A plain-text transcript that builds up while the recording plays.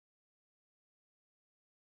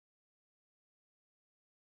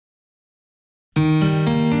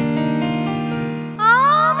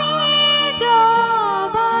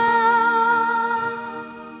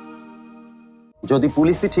যদি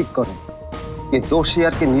পুলিশই ঠিক করে কে দোষী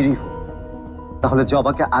আর কে নিরীহ, তাহলে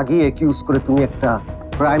জবাকে আগেই অ্যাকিউজ করে তুমি একটা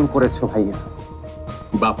ক্রাইম করেছো ভাইয়া।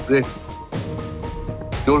 বাপরে,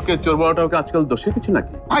 চোরকে চোর বড়টাও কি আজকাল দোষী কিছু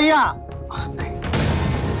নাকি? ভাইয়া আস্তে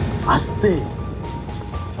আস্তে,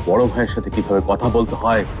 বড় ভাইয়ের সাথে কিভাবে কথা বলতে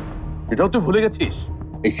হয় এটাও তুই ভুলে গেছিস?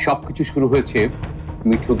 এই সব কিছু শুরু হয়েছে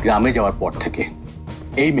মিঠু গ্রামে যাওয়ার পর থেকে।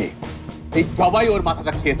 এই মেয়ে, এই সবাই ওর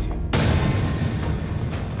মাথাটা খেয়েছে।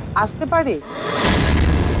 আসতে পারে?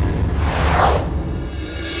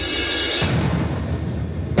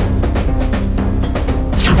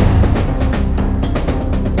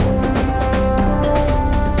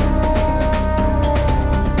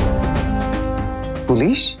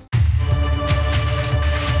 পুলিশ?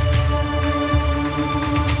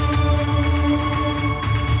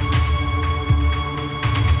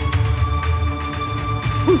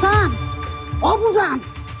 বুঝান, অবুঝান,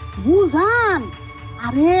 বুঝান।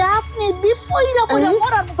 আরে আপনি বিপয়রা বলে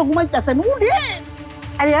মরার মতো ঘুমাইতেছেন, উঠেন।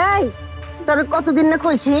 আরে আই, তোর কতদিন না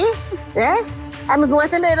কইছি আমি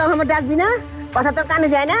ঘুমাইতে এরকম ডাকবি না, কথা তোর কানে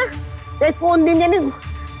যায় না। এই কোন দিন জানি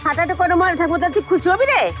হাঁটাটা করে মরে থাকবো, তোর তুই খুশি হবি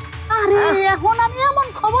রে? আরে এখন আমি এমন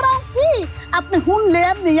খবর আনছি, আপনি শুনলে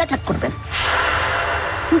আপনি অ্যাটাক করবেন।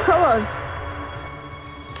 কি খবর?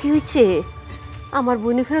 কি হয়েছে? আমার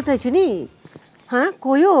বোনে ফেরত আইছি নি? হ্যাঁ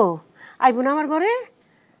কইও আইব না আমার ঘরে?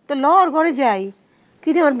 তো লর ঘরে যাই। কি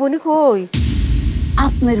রে আমার বোনি কই?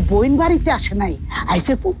 আপনার বোন বাড়িতে আসে নাই,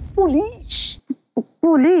 আইছে পুলিশ।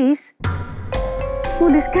 পুলিশ?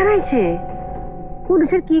 পুলিশ কেন আইছে?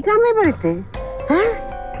 পুলিশের কি কাম এই বাড়িতে? হ্যাঁ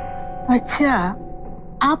আচ্ছা,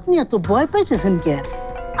 আপনি এত ভয় পাইতেছেন কেন?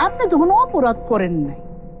 আপনি তো কোনো অপরাধ করেন নাই।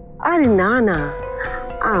 আরে না না,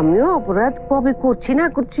 আমিও অপরাধ কবে করছি না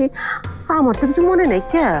করছি আমার তো কিছু মনে নাই।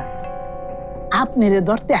 কে আপনারে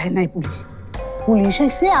ধরতে আয় নাই পুলিশ, পুলিশ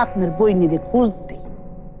আইছে আপনার বইনিরে খুঁজতে।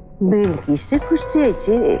 বিলকিসে খুঁজতে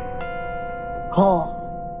আইছে? হ,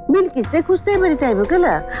 বিলকিসে খুঁজতে এই বাড়িতে আইব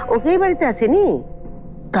কেলা? ওকে এই বাড়িতে আসেনি?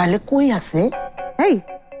 তাহলে কই আছে? এই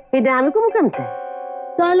এটা আমি কমু কেমতে?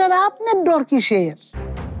 তাহলে আর আপনার ডর কিসের?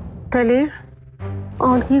 তাহলে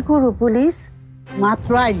অন কি করবো? পুলিশ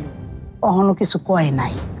মাত্র আইলো, অহনো কিছু কয়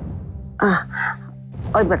নাই।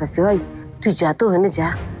 ওই বাতাসি হয়, তুই যা তো ওখানে যা,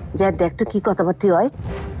 যা দেখ তো কি কথাবার্তি হয়।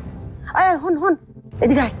 হন হন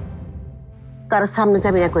এদিকে আয়। কারো সামনে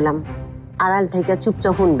যাবি না কইলাম, আড়াল থেকে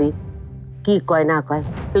চুপচাপ শুনবি কি কয় না কয়,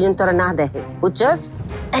 কেউ যেন তোরা না দেখে, বুঝছস?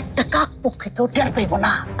 একটা কাক পক্ষে তো টের পাইব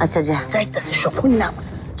না। আচ্ছা যা, যাইতেছে সব শুনলাম,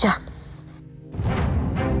 যা।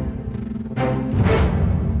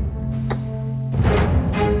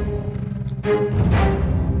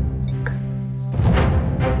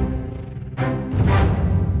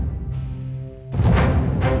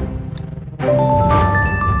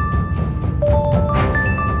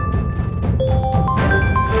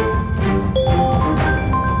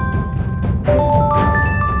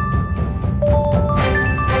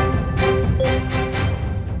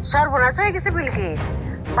 সর্বনাশ হয়ে গেছে বিলকিস,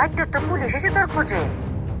 বাইকটা তো পুলিশ এসে তোর খোঁজে।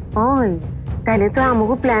 ওই তাইলে তো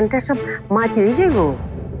আমাকে প্ল্যানটা সব মাটি হয়ে যাইব।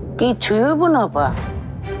 কিছুই হইব না পা,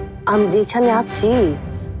 আমি যেখানে আছি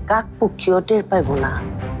কাক পক্ষীও টের পাইব না।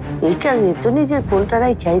 এই কারণে তো নিজের ফোনটা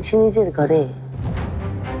রাইখাইছি নিজের ঘরে।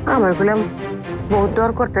 আমার বললাম বহুত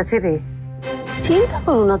ডর করতেছে রে। চিন্তা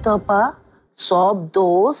করো না তো আপা, সব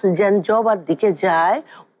দোষ যেন জবার দিকে যায়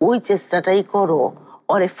ওই চেষ্টাটাই করো,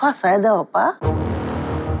 ওরে ফাঁসায় দাও আপা।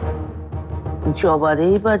 জবার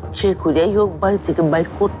এইবার যে করিয়াই হোক বাড়ি থেকে বাইর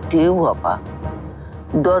করতেও আপা।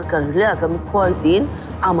 দরকার হলে আগামী কয়দিন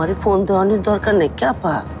আমারে ফোন দেওয়ানোর দরকার নেই কে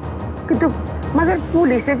আপা। কিন্তু মাগার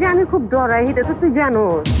পুলিশে যে আমি খুব ডরাই, এটা তো তুই জানো।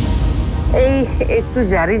 এই একটু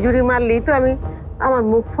জারি জুরি মারলি তো আমি আমার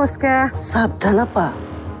মুখ ফসকা। সাবধান আপা,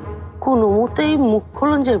 কোনো মতেই মুখ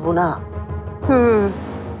খোলন যাইব না।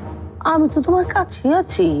 আমি তো তোমার কাছে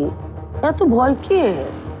আছি, এত ভয় কে?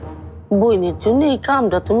 বইনের জন্য এই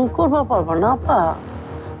কামটা তুমি করবা পারবা না আপা?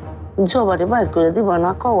 জবারে বাইর করে দিবা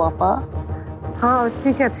না কও আপা? হ্যাঁ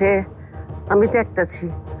ঠিক আছে, আমি দেখতেছি।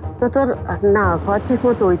 তো তোর না খাওয়া ঠিক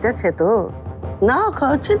মতো হইতেছে তো? না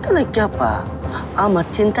খাওয়ার চিন্তা নাকি আপা, আমার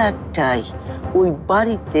চিন্তা একটাই, ওই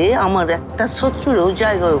বাড়িতে আমার একটা শত্রুরও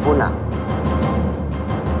জায়গা হইব না।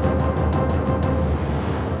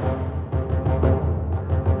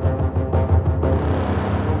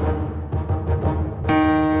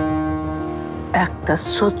 একটা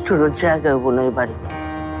শত্রুরও জায়গা হইব না ওই বাড়িতে।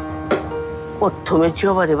 প্রথমে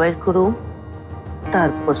জবারে বাইর করুম,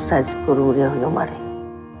 তারপর সাইজ করুম রে হনুমারে।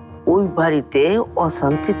 ওই বাড়িতে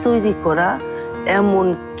অশান্তি তৈরি করা এমন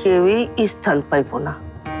কেউই স্থান পাইব না,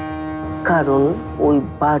 কারণ ওই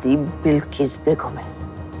বাড়ি বিলকিস বেগমের,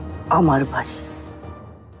 আমার বাড়ি,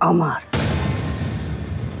 আমার।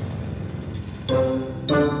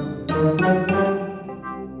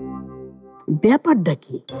 ব্যাপারটা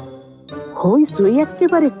কি হইসই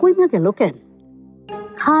একেবারে কইমা গেল কেন?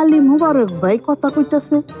 খালি মোবারক ভাই কথা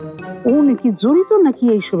কইতাছে, ও নাকি জড়িত নাকি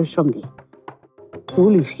এইসবের সঙ্গে?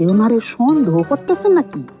 পুলিশ কি ওনারে সন্দেহ করতেছে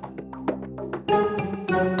নাকি?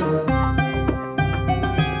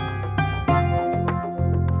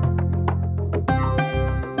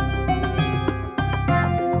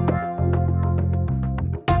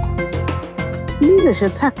 বিদেশে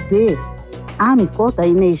থাকতে আমি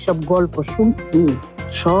কথাই নেই সব গল্প শুনছি।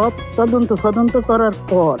 সব তদন্ত করার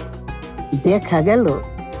পর দেখা গেল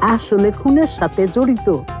আসলে খুনের সাথে জড়িত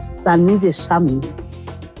তার নিজের স্বামী।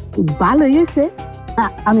 ভালোই হয়েছে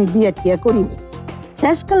আমি বিয়ে টিয়া করিনি।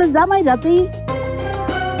 শেষকালে জামাই রাতেই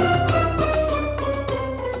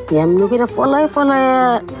এমনি করে ফলায়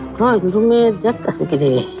ড্রয়িং রুমে দেখতেছে কি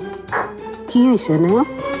রে, কি হয়েছে না?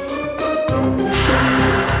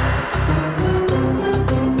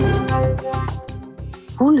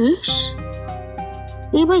 পুলিশ?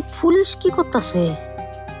 এই ভাই পুলিশ কি করতেছে?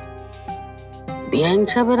 বেআইন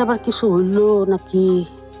সাহেবের আবার কিছু হইলো নাকি?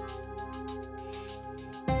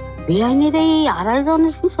 বেআইনের এই 2.5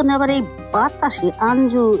 জনের পিছনে আবার এই বাতাসে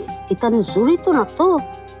আঞ্জু এখানে জড়িত না তো?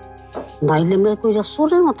 নাইলে আমরা কইরা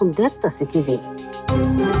চোরের মতন দেখতেছে কি রে?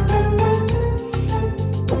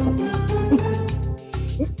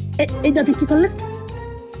 এইটা আপনি কি করলেন?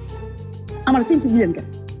 আমার চিন্তা দিলেন কেন?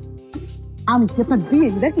 আমি কি আপনার বিয়ে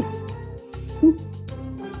দেখি?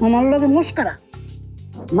 আমার লগে মস্কারা।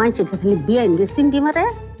 মাইছে খালি বেআইন রে সিন্ডি মারে,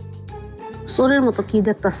 চোরের মতো কি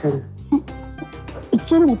দেখতেছেন?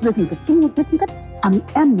 চোরের মতো দেখুন, চোরের মতো দেখুন। আমি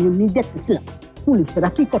এমনি দেখতেছিলাম পুলিশেরা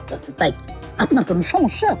কি করতেছে, তাই আপনার কোনো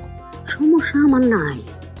সমস্যা? সমস্যা আমার নাই,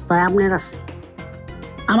 তাই আপনার আছে।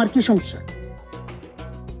 আমার কি সমস্যা?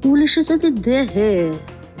 পুলিশে যদি দেখে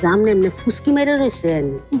যে আপনি এমনি ফুসকি মেরে রয়েছেন,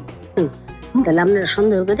 তাহলে আপনার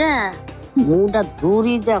সন্দেহ করে মুটা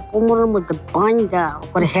দড়ি দা কোমরের মধ্যে বাঁধা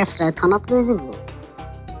ওপরে হেসরায় থানা তুলে দিব।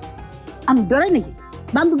 আমি ডরাই নাকি?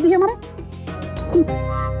 বান্ধব দিয়ে আমার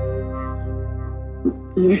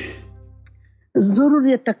জরুরি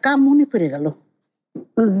একটা কাম মনে পড়ে গেল,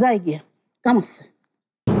 যাই গিয়া কাম আছে।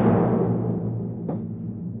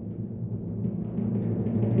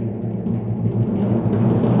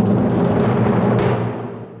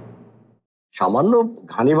 সামান্য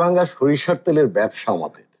ঘানি ভাঙ্গা সরিষার তেলের ব্যবসা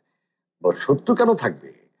আমাদের, শত্রু কেন থাকবে?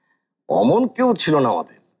 অমন কেউ ছিল না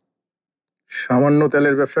আমাদের। সামান্য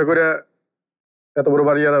তেলের ব্যবসা করে এত বড়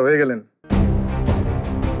বাড়িয়ারা হয়ে গেলেন।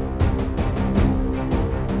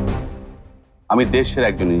 আমি দেশের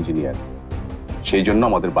একজন ইঞ্জিনিয়ার, সেই জন্য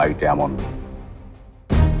আমাদের বাড়িটা এমন।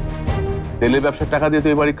 তেলের ব্যবসার টাকা দিয়ে তো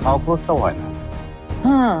এই বাড়ি খাওয়া খরচটাও হয় না।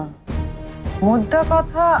 মোদ্দা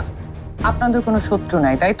কথা, আপনাদের কোনো শত্রু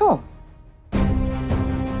নাই, তাই তো?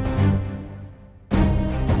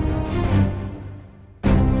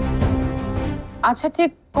 আচ্ছা,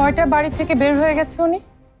 ঠিক কয়টা বাড়ি থেকে বের হয়ে গেছে উনি?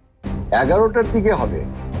 11টার দিকে হবে।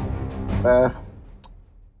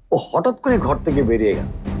 ও হঠাৎ করে ঘর থেকে বেরিয়ে গেল।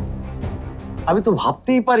 আমি তো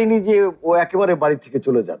ভাবতেই পারিনি যে ও একেবারে বাড়ি থেকে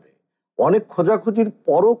চলে যাবে। অনেক খোঁজাখুঁজির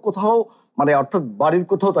পরও কোথাও, মানে অর্থাৎ বাড়ির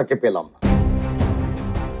কোথাও তাকে পেলাম না।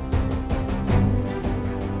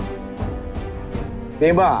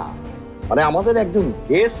 প্রেমা, মানে আমাদের একজন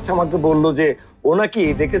গেস্ট আমাকে বলল যে ও নাকি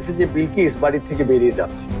দেখেছে যে বিলকিস বাড়ি থেকে বেরিয়ে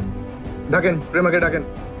যাচ্ছে। ডাকেন, প্রেমাকে ডাকেন।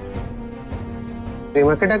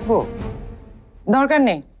 প্রেমাকে ডাকবো? দরকার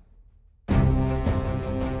নেই।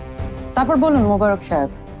 তারপর বলুন মোবারক সাহেব।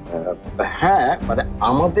 হ্যাঁ, মানে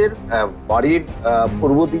আমাদের বাড়ির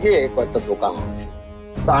পূর্ব দিকে কয়েকটা দোকান আছে,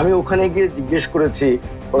 তা আমি ওখানে গিয়ে জিজ্ঞেস করেছি,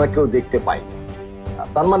 ওরা কেউ দেখতে পায়নি।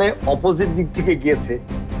 তার মানে অপোজিট দিক থেকে গিয়েছে।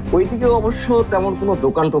 ওইদিকে অবশ্য তেমন কোনো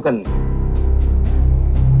দোকান টোকান নেই।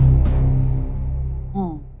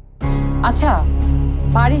 আচ্ছা,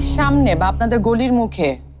 বাড়ির সামনে বা আপনাদের গলির মুখে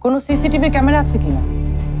কোনো সিসিটিভি ক্যামেরা আছে কিনা?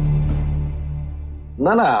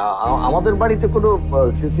 না না, আমাদের বাড়িতে কোনো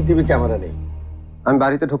সিসিটিভি ক্যামেরা নেই। আমি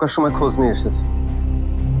বাড়িতে ঢোকার সময় খোঁজ নিয়ে এসেছি।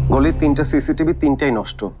 গলির 3টা সিসিটিভি, 3টাই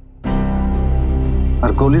নষ্ট।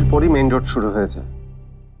 আর গলির পরই মেইন রোড শুরু হয়ে যায়।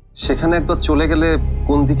 সেখানে একবার চলে গেলে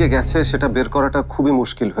কোন দিকে গেছে সেটা বের করাটা খুবই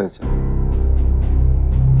মুশকিল হয়েছে।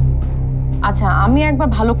 আচ্ছা, আমি একবার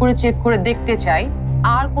ভালো করে চেক করে দেখতে চাই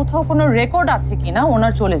আর কোথাও কোনো রেকর্ড আছে কিনা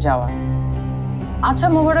ওনার চলে যাওয়ার। আচ্ছা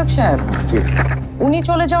মোবারক সাহেব, উনি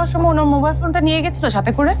চলে যাওয়ার সময় ওনার মোবাইল ফোনটা নিয়ে গেছিল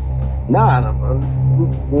সাথে করে? না না,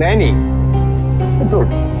 নেয়নি। তো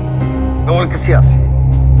আমার কাছে আছে।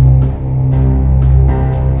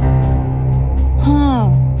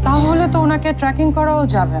 তাহলে তো ওনাকে ট্র্যাকিং করাও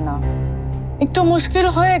যাবে না। একটু মুশকিল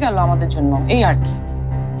হয়ে গেল আমাদের জন্য, এই আর কি।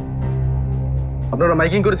 আপনারা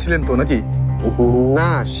মাইকিং করেছিলেন তো নাকি? না,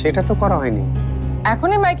 সেটা তো করা হয়নি।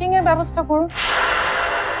 এখনই মাইকিং এর ব্যবস্থা করুন।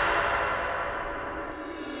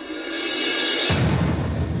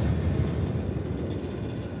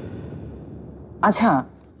 আচ্ছা,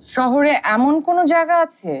 শহরে এমন কোনো জায়গা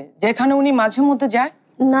আছে যেখানে উনি মাঝে মধ্যে যায়?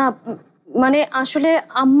 না, মানে আসলে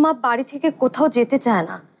আম্মা বাড়ি থেকে কোথাও যেতে চায়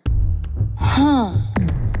না।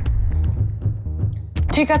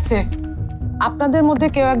 ঠিক আছে, আপনাদের মধ্যে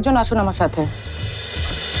কেউ একজন আসুন আমার সাথে।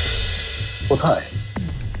 কোথায়?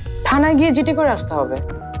 থানায় গিয়ে জিডি করে আসতে হবে।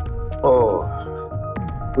 ও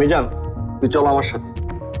মিজান, তুই চল আমার সাথে।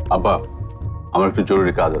 আব্বা, আমার একটু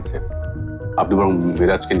জরুরি কাজ আছে, আপনি বরং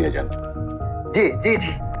মিরাজকে নিয়ে যান। জি জি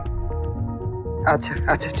জি, আচ্ছা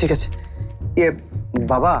আচ্ছা ঠিক আছে।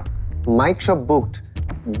 বাবা, মাইক সব বুকড,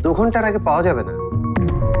 2 ঘন্টার আগে পাওয়া যাবে না।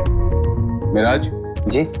 মিরাজ,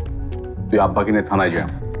 জি। তুই আব্বাকে নিয়ে থানায় যা।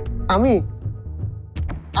 আমি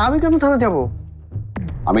আমি কেন থানা যাব?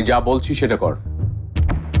 আমি যা বলছি সেটা কর।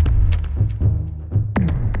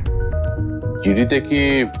 জিডিতে কি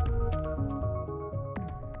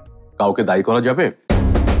কাউকে দায়ী করা যাবে?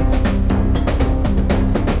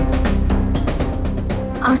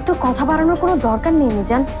 আর তো কথা বাড়ানোর কোনো দরকার নেই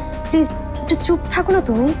মিজান, প্লিজ একটু চুপ থাকো না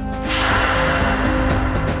তুমি।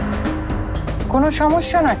 কোনো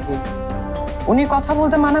সমস্যা নাকি? উনি কথা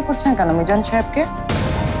বলতে মানা করছেন কেন মিজান সাহেবকে?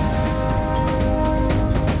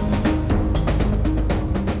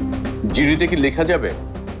 জিডিতে কি লেখা যাবে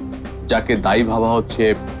যাকে দায়ী ভাবা হচ্ছে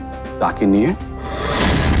তাকে নিয়ে?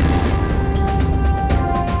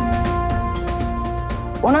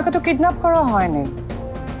 ওনাকে তো কিডন্যাপ করা হয়নি,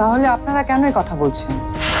 তাহলে আপনারা কেন এই কথা বলছেন?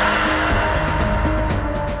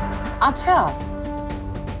 আচ্ছা,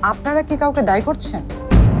 আপনারা কি কাউকে দায়ী করছেন?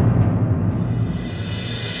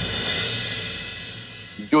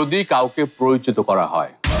 যদি কাউকে পরিচিত করা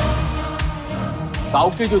হয়,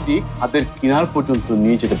 কাউকে যদি খাদের কিনার পর্যন্ত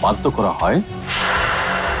নিয়ে যেতে বাধ্য করা হয়,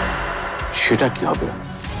 সেটা কি হবে?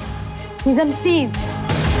 মিজান প্লিজ।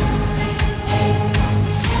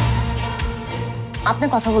 আপনি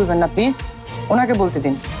কথা বলবেন না প্লিজ, ওনাকে বলতে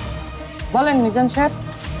দিন। বলেন মিজান সাহেব,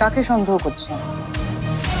 কাকে সন্দেহ করছেন?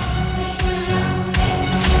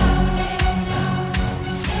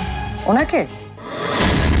 ওনাকে?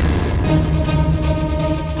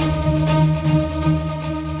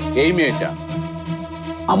 এই মেয়েটা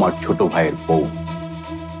আমার ছোট ভাইয়ের বউ।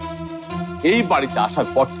 এই বাড়িতে আসার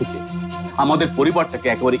পর থেকে আমাদের পরিবারটাকে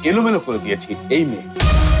একেবারে এলোমেলো করে দিয়েছি এই মেয়ে।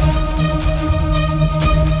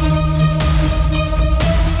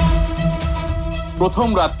 প্রথম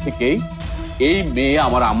রাত থেকেই এই মেয়ে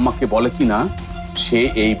আমার আম্মাকে বলে কিনা সে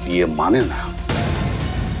এই বিয়ে মানে না।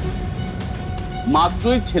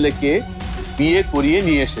 মাত্রই ছেলেকে বিয়ে করিয়ে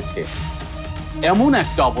নিয়ে এসেছে। এমন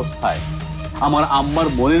একটা অবস্থায় আমার আম্মার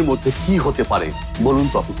মনের মধ্যে কি হতে পারে বলুন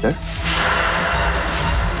তো অফিসার?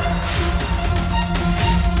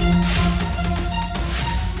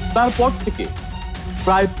 তারপর থেকে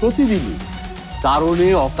প্রায় প্রতিদিনই কারণে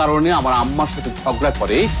অকারণে আমার আম্মার সাথে ঝগড়া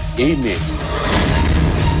করে এই মেয়ে।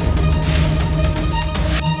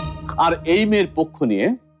 আর এই মেয়ের পক্ষ নিয়ে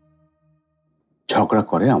ঝগড়া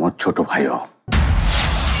করে আমার ছোট ভাইও।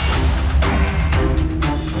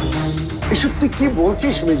 এসব তুই কি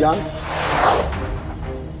বলছিস মিজান?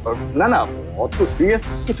 না না, অত সিরিয়াস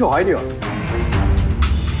কিছু হয়নি।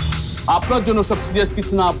 আপনার জন্য সব সিরিয়াস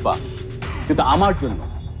কিছু না আব্বা, কিন্তু আমার জন্য,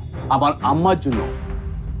 আমার আম্মার জন্য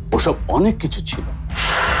ওসব অনেক কিছু ছিল।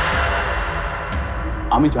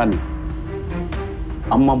 আমি জানি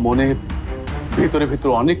আম্মা মনে ভেতরে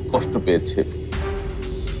ভেতরে অনেক কষ্ট পেয়েছে।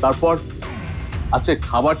 তারপর আজকে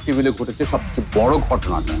খাবার টেবিলে ঘটেছে সবচেয়ে বড়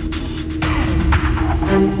ঘটনাটা।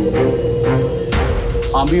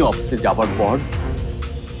 আমি অফিসে যাবার পর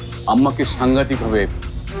আম্মাকে সাংঘাতিকভাবে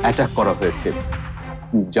অ্যাটাক করা হয়েছে,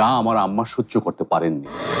 যা আমার আম্মা সহ্য করতে পারেননি।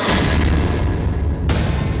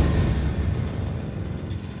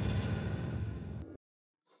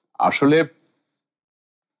 আসলে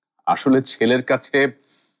আসলে ছেলের কাছে,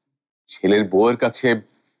 ছেলের বউয়ের কাছে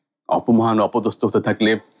অপমান অপদস্থ হতে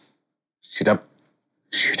থাকলে সেটা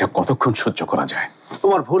সেটা কতক্ষণ সহ্য করা যায়?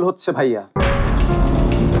 তোমার ভুল হচ্ছে ভাইয়া।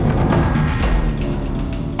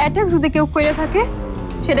 অ্যাটাক যদি কেউ করে থাকে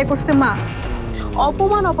সেটা করছে মা,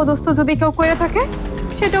 অপমান অপদস্থ যদি কেউ করে থাকে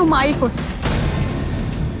সেটাও মাই করছে।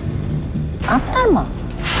 আপনার মা?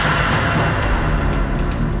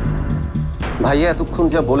 ভাইয়া এতক্ষণ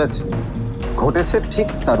যা বলেছে ঘটেছে ঠিক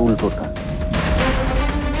তার উল্টোটা।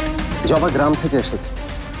 জবা গ্রাম থেকে এসেছে,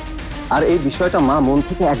 আর এই বিষয়টা মা মন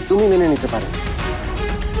থেকে একদমই মেনে নিতে পারে।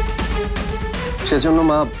 সেজন্য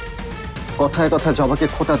মা কথায় কথায় জবাকে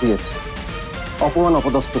খোঁটা দিয়েছে, অপমান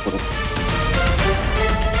অপদস্থ করেছে।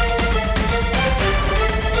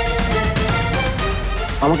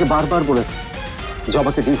 আমাকে বারবার বলেছে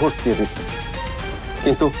জবাকে ডিভোর্স দিয়ে দিতে,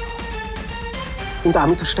 কিন্তু কিন্তু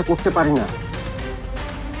আমি তো সেটা করতে পারি না,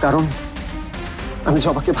 কারণ আমি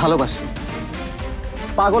জবাকে ভালোবাসি,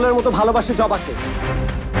 পাগলের মতো ভালোবাসি জবাকে।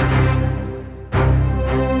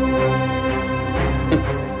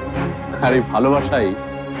 আর এই ভালোবাসাই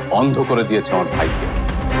অন্ধ করে দিয়েছে আমার ভাইকে।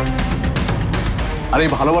 আর এই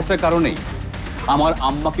ভালোবাসার কারণেই আমার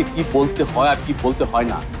আম্মাকে কি বলতে হয় আর কি বলতে হয়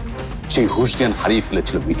না সেই হুঁশ জ্ঞান হারিয়ে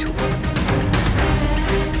ফেলেছিল মিঠু।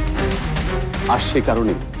 আর সে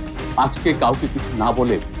কারণে আজকে কাউকে কিছু না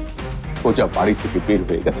বলে সোজা বাড়ি থেকে বের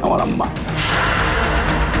হয়ে গেছে আমার আম্মা।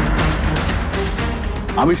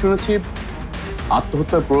 আমি শুনেছি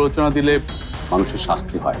আত্মহত্যার প্ররোচনা দিলে মানুষের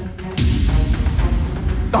শাস্তি হয়,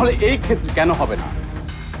 তাহলে এই ক্ষেত্রে কেন হবে না?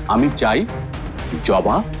 আমি চাই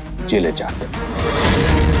জবা জেলে যাক।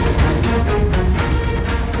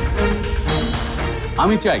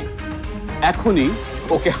 আমি চাই এখনই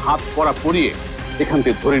ওকে হাত করা পরিয়ে এখান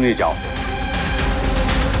থেকে ধরে নিয়ে যাও,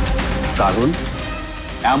 কারণ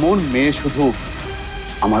এমন মেয়ে শুধু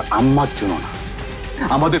আমার আম্মার জন্য না,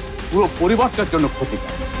 আমাদের পুরো পরিবারটার জন্য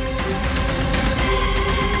ক্ষতিকর।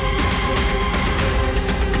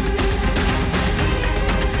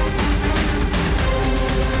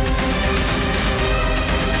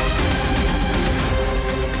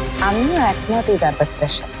 আমিও একমত এই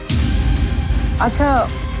ব্যাপারটার সাথে। আচ্ছা,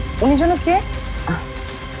 উনি যেন কে?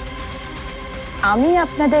 আমি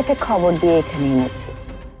আপনাদেরকে খবর দিয়ে এখানে এনেছি।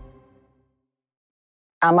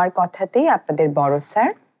 আমার কথাতেই আপনাদের বড় স্যার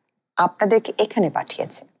আপনাদেরকে এখানে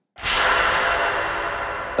পাঠিয়েছে।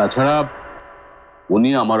 তাছাড়া উনি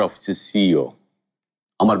আমার অফিসের সিইও।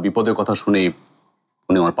 আমার বিপদের কথা শুনে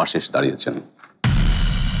উনি আমার পাশে এসে দাঁড়িয়েছেন।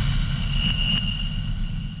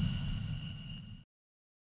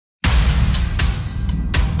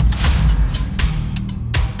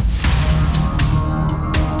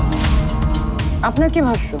 আপনার কি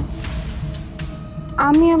ভাষ্য?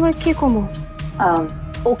 আমি আবার কি কমো?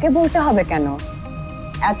 ওকে বলতে হবে কেন?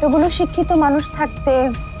 এতগুলো শিক্ষিত মানুষ থাকতে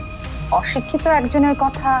অশিক্ষিত একজনের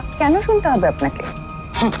কথা কেন শুনতে হবে আপনাকে?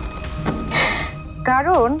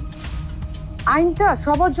 কারণ আইনটা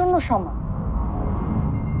সবার জন্য সমান।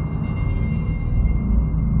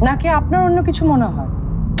 নাকি আপনার অন্য কিছু মনে হয়?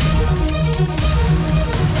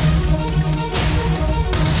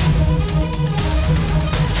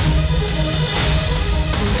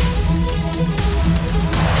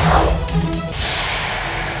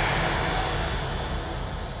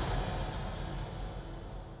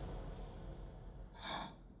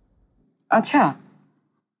 আচ্ছা,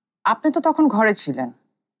 আপনি তো তখন ঘরে ছিলেন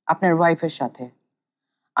আপনার ওয়াইফের সাথে।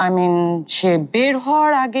 আই মিন, সে বের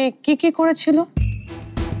হওয়ার আগে কি কি করেছিল?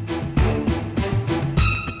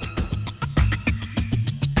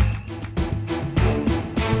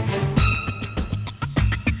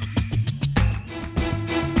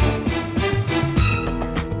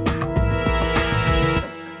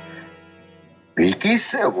 বিলকিস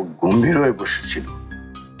গম্ভীর হয়ে বসেছিল,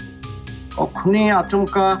 তখনই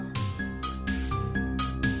আচমকা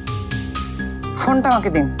ফোনটা আমাকে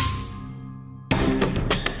দিন।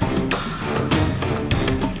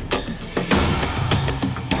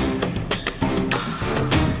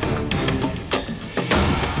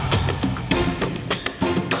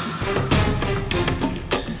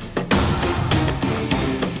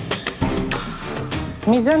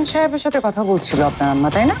 মিজান সাহেবের সাথে কথা বলছিল আপনার আম্মা,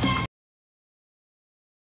 তাই না?